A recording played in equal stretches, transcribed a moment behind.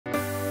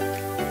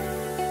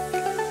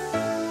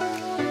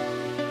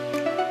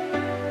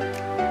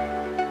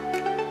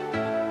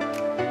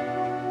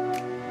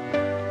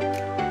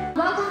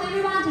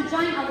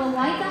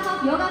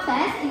Yoga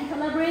Fest in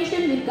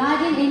collaboration with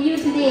Guardian and YUU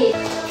today.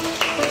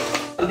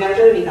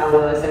 Together with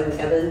our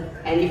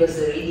 77th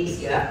anniversary this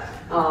year,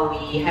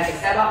 we have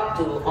set up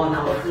to on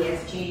our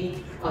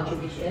ESG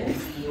contribution.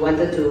 We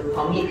wanted to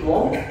commit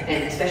more,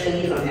 and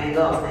especially from the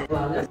angle of mental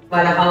wellness.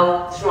 But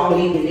how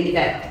strongly believe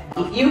that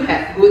if you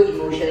have good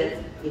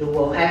emotion, you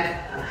will have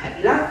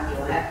happy life, you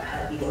will have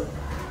happy work.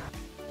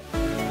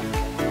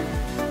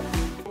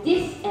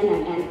 This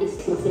NMN is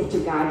exclusive to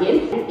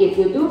Guardian, and if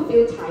you do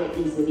feel tired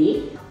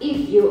easily,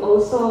 if you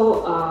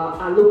also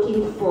are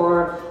looking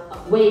for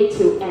a way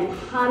to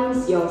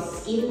enhance your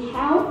skin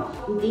health,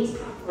 these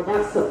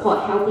products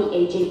support healthy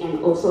aging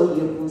and also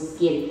youthful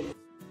skin.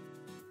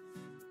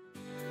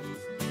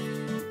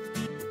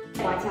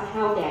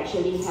 VitaHealth, they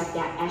actually have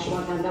their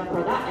ashwagandha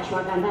product.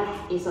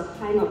 Ashwagandha is a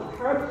kind of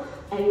herb,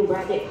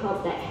 Ayurvedic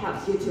herb that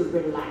helps you to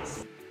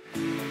relax.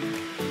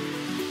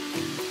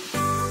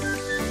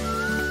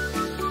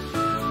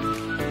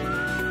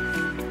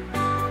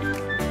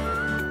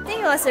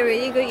 It was a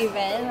really good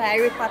event.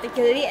 I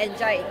particularly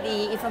enjoyed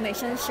the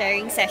information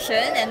sharing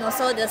session and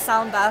also the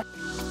sound bath.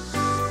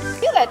 I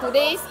feel that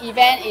today's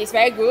event is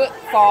very good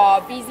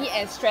for busy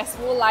and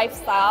stressful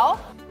lifestyle.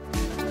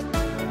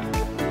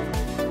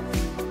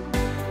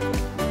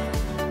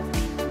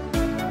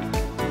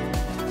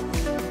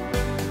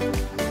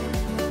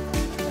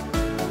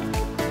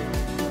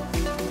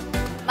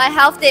 My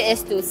health tip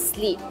is to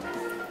sleep.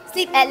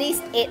 Sleep at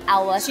least 8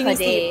 hours per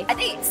day. I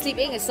think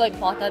sleeping is so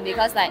important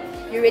because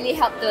you really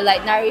help to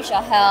nourish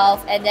your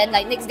health, and then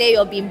next day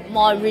you'll be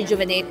more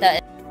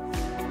rejuvenated.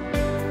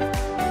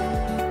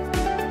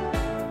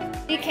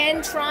 You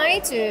can try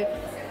to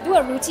do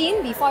a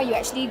routine before you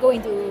actually go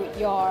into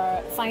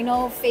your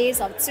final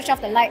phase of switch off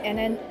the light and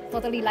then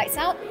totally lights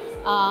out.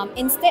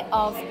 Instead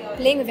of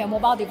playing with your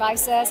mobile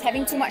devices,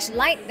 having too much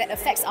light that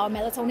affects our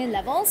melatonin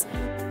levels.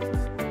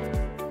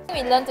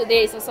 What we learned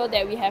today is also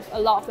that we have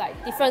a lot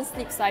of different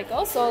sleep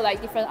cycles, so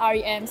different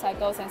REM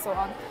cycles and so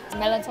on.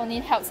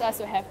 Melatonin helps us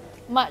to have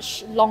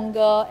much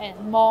longer and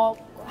more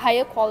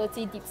higher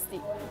quality deep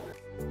sleep.